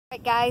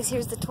Alright guys,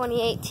 here's the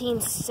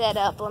 2018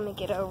 setup. Let me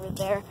get over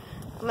there.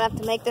 I'm gonna have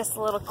to make this a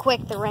little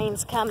quick. The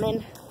rain's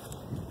coming.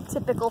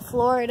 Typical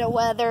Florida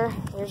weather.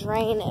 There's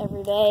rain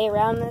every day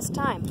around this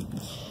time.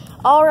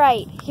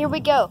 Alright, here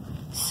we go.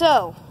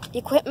 So,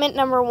 equipment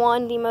number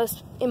one, the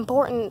most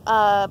important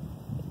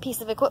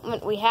piece of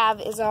equipment we have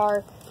is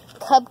our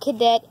Cub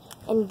Cadet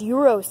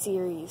Enduro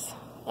Series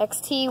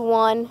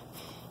XT1.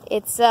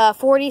 It's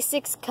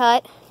 46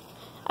 cut.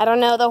 I don't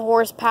know the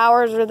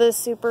horsepowers or the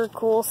super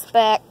cool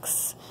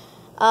specs.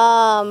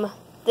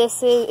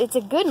 It's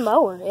a good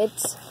mower.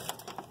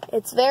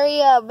 It's very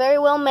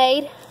well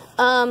made.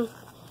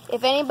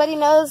 If anybody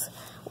knows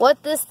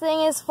what this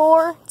thing is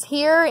for, it's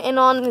here and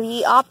on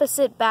the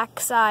opposite back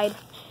side.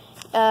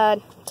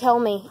 Tell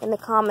me in the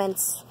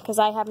comments, because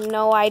I have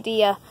no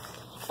idea.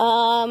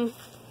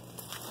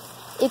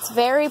 It's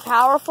very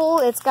powerful.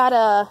 It's got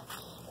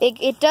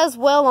it does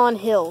well on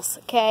hills,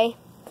 okay?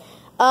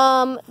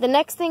 The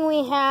next thing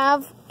we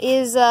have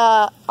is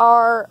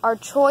our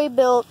Troy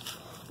built.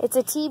 It's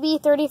a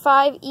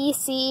TB35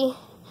 EC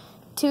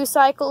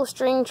 2-cycle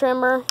string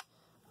trimmer.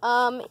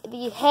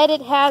 The head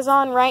it has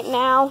on right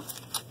now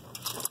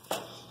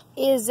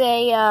is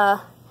we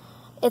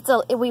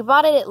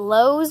bought it at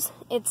Lowe's.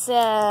 It's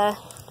I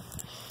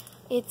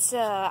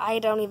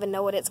don't even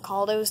know what it's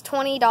called. It was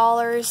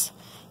 $20,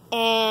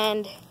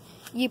 and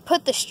you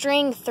put the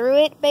string through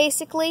it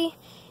basically,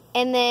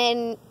 and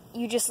then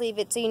you just leave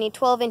it. So you need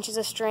 12 inches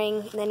of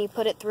string, and then you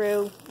put it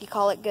through. You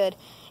call it good.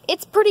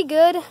 It's pretty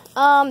good.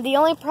 The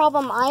only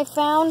problem I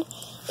found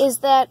is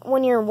that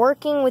when you're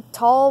working with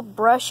tall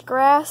brush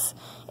grass,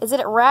 is that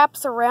it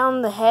wraps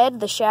around the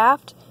head, the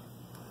shaft,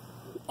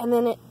 and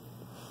then it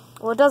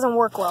doesn't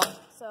work well.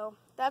 So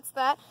that's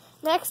that.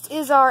 Next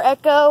is our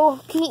Echo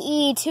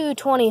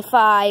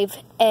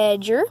PE225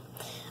 Edger.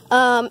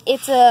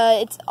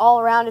 It's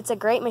all around. It's a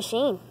great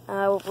machine.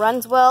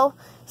 Runs well.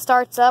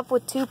 Starts up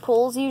with 2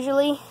 pulls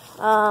usually.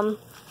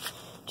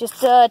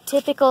 Just a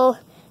typical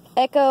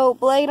Echo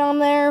blade on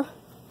there.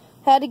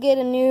 Had to get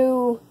a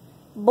new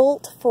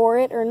bolt for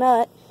it, or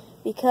nut,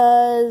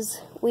 because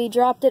we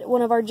dropped it at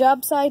one of our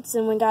job sites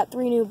and we got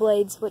 3 new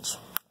blades, which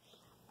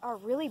are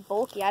really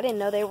bulky. I didn't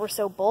know they were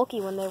so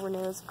bulky when they were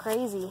new. It's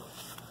crazy.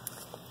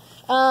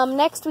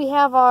 Next we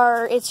have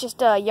it's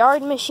just a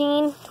yard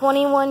machine,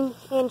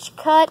 21-inch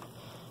cut.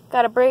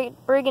 Got a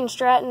Briggs &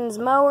 Stratton's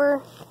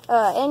mower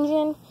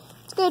engine.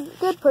 It's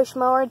good push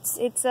mower.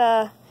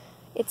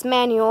 It's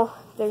manual.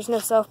 There's no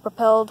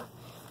self-propelled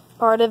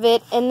part of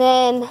it. And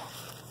then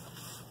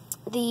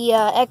the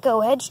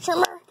Echo hedge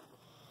trimmer.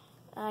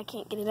 I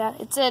can't get it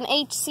out. It's an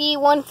HC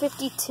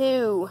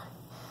 152.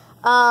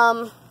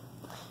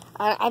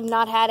 I've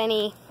not had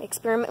any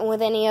experiment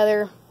with any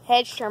other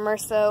hedge trimmer,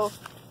 so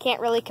can't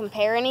really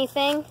compare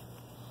anything.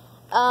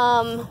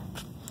 And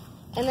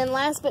then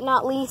last but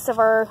not least of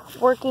our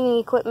working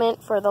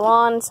equipment for the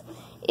lawns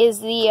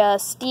is the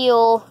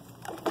Stihl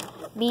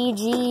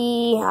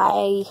BG,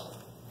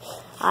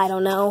 I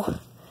don't know,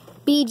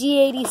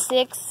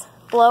 BG86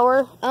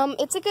 blower.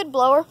 It's a good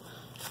blower.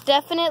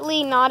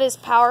 Definitely not as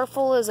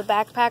powerful as a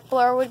backpack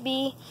blower would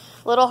be.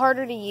 A little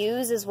harder to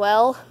use as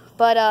well,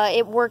 but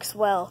it works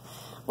well.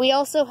 We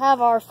also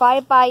have our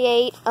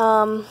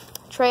 5x8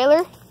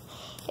 trailer.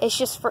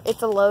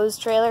 It's a Lowe's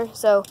trailer,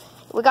 so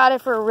we got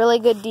it for a really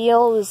good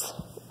deal. It was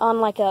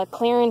on like a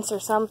clearance or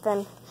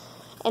something,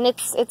 and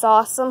it's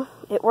awesome.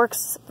 It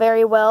works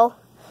very well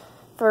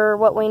for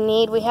what we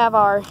need. We have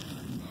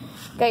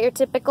got your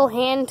typical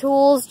hand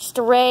tools, just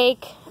a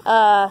rake,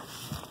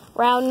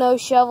 round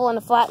nose shovel and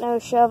a flat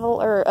nose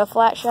shovel, or a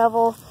flat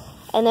shovel,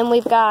 and then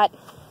we've got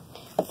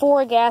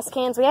 4 gas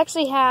cans. We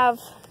actually have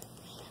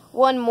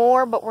one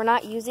more, but we're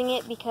not using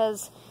it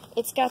because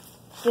it's got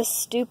this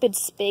stupid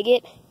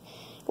spigot,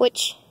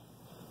 which,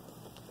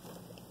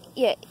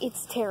 yeah,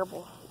 it's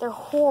terrible. They're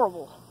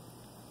horrible.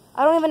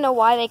 I don't even know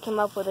why they came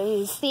up with it.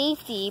 It's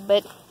safety,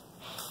 but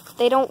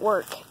they don't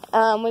work.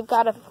 We've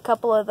got a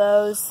couple of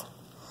those.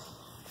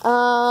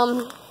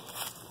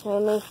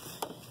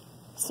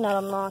 It's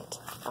not unlocked.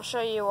 I'll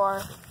show you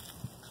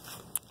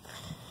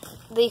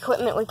the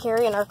equipment we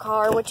carry in our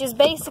car, which is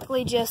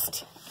basically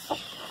just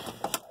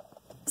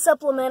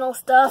supplemental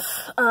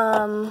stuff,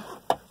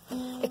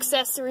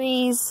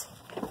 accessories,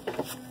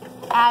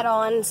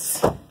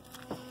 add-ons,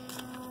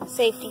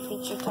 safety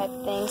feature type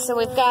things. So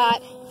we've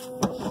got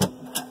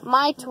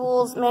my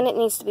tools. Man, it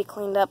needs to be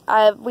cleaned up.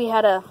 We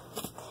had a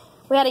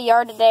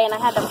yard today, and I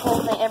had to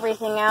pull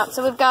everything out.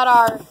 So we've got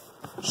our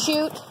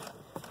chute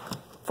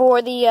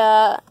for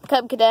the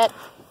Cub Cadet.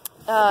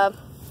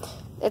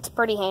 It's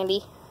pretty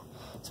handy,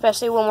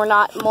 especially when we're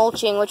not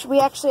mulching, which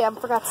I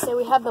forgot to say,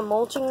 we have the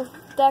mulching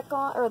deck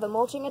on, or the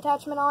mulching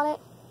attachment on it.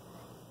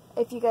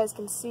 If you guys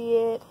can see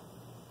it,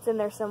 it's in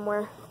there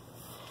somewhere.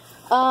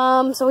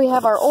 So we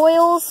have our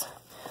oils,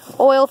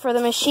 oil for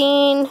the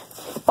machine,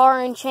 bar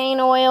and chain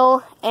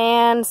oil,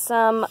 and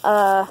some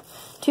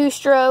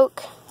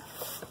 2-stroke,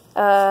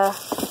 a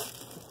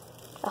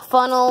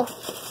funnel,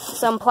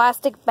 some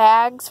plastic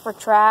bags for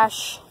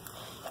trash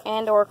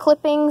and or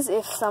clippings,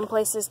 if some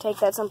places take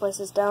that, some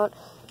places don't.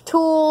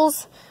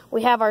 tools.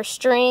 We have our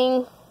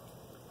string,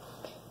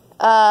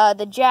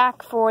 the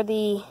jack for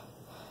the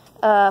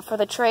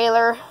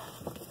trailer,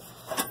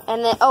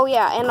 and then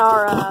and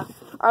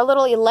our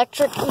little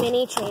electric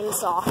mini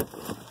chainsaw.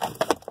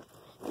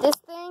 This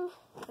thing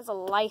is a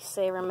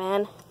lifesaver,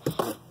 man.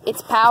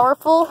 It's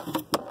powerful,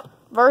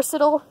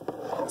 versatile,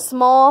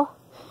 small,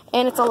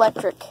 and it's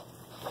electric.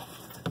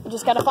 You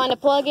just gotta find a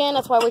plug-in.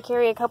 That's why we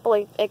carry a couple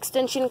of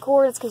extension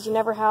cords, because you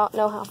never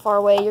know how far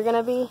away you're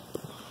gonna be.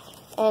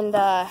 And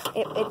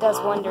it does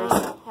wonders.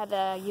 Had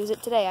to use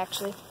it today,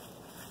 actually.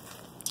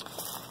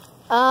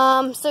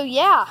 So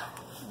yeah,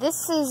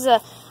 this is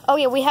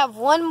we have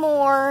one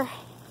more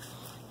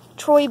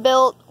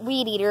Troy-Bilt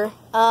weed eater.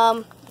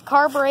 The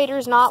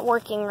carburetor's not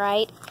working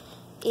right.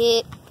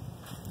 It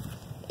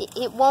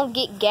won't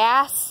get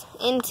gas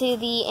into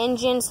the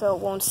engine, so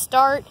it won't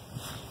start.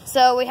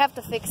 So we have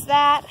to fix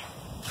that.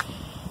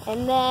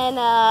 And then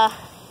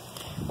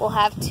we'll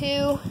have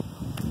two,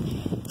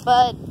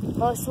 but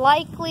most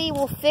likely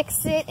we'll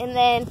fix it, and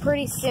then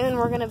pretty soon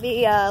we're going to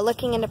be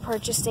looking into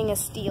purchasing a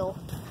steel.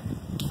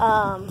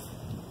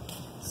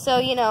 So,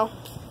 you know,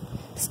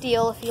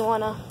 steel, if you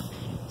want to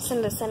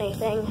send us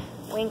anything,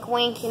 wink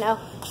wink, you know,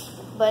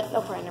 but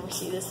they'll probably never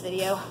see this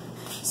video.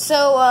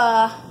 So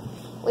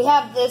we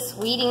have this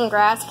weeding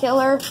grass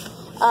killer.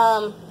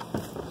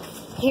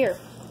 Here,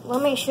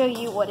 let me show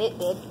you what it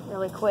did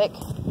really quick.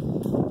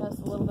 That's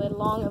a little bit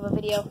long of a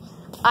video.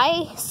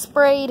 I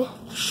sprayed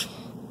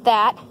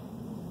that,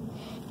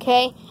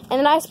 okay, and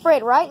then I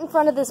sprayed right in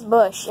front of this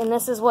bush, and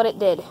this is what it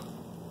did.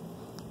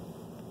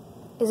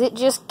 It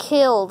just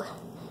killed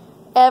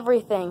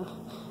everything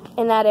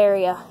in that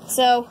area.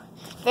 So,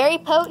 very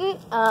potent.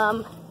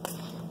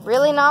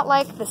 Really not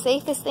like the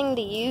safest thing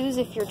to use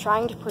if you're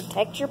trying to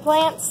protect your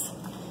plants.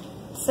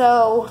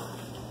 So,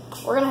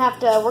 we're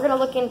gonna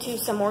look into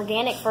some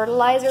organic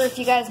fertilizer. If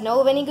you guys know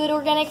of any good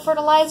organic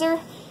fertilizer,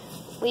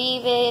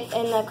 leave it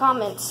in the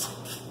comments.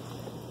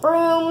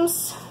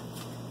 Brooms,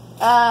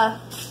 the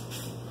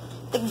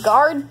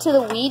guard to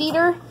the weed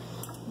eater.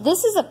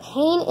 This is a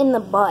pain in the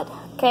butt,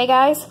 okay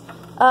guys?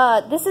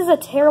 This is a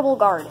terrible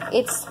guard.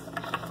 It's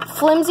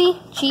flimsy,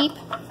 cheap.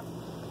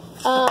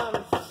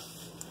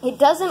 It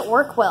doesn't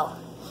work well.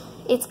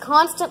 It's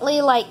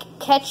constantly like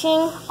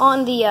catching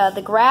on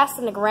the grass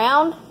and the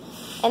ground,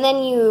 and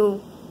then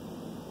you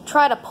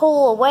try to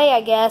pull away,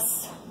 I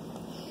guess,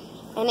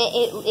 and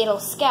it'll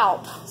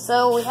scalp.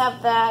 So we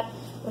have that.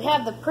 We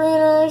have the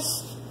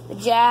pruners, the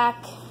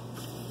jack,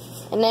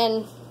 and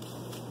then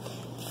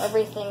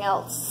everything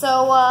else.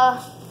 So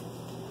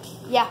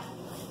yeah,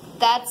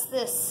 that's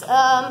this.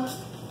 I'm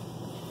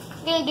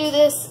gonna do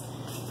this.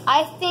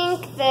 I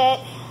think that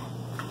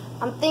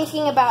I'm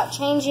thinking about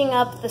changing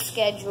up the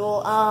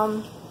schedule.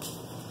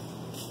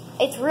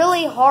 It's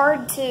really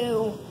hard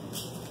to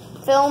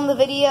film the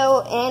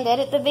video and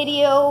edit the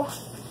video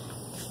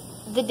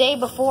the day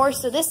before,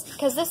 so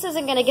because this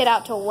isn't going to get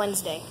out till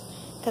Wednesday,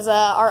 because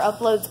our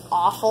upload's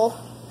awful.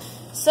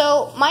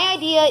 So my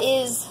idea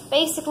is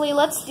basically,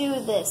 let's do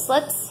this.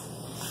 Let's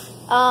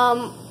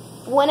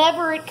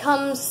whenever it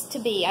comes to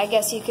be, I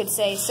guess you could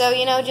say. So,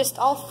 you know, just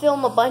I'll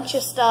film a bunch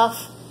of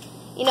stuff.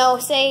 You know,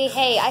 say,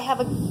 hey, I have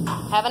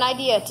an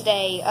idea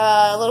today,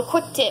 a little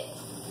quick tip.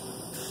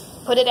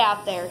 Put it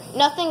out there.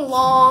 Nothing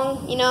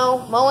long, you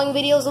know. Mowing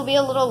videos will be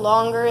a little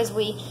longer as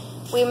we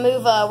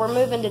move. We're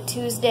moving to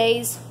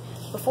Tuesdays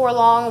before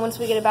long. Once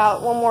we get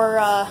about one more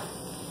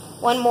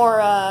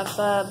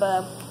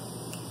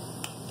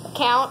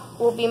account,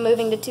 we'll be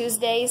moving to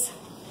Tuesdays,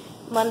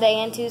 Monday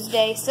and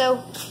Tuesday.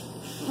 So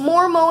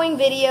more mowing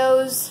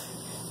videos,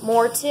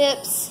 more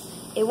tips.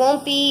 It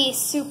won't be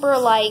super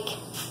like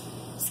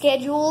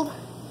scheduled,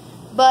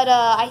 but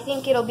I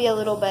think it'll be a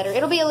little better.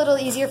 It'll be a little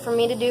easier for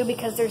me to do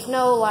because there's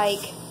no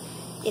like,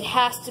 it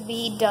has to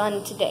be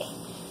done today.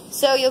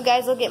 So you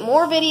guys will get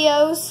more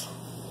videos,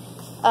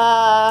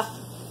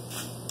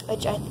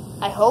 which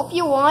I hope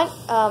you want.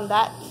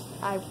 That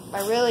I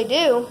really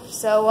do.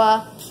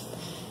 So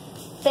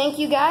thank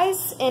you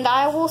guys, and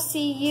I will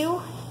see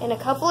you in a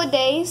couple of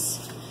days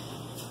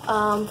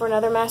for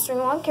another Mastering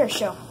Lawn Care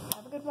show.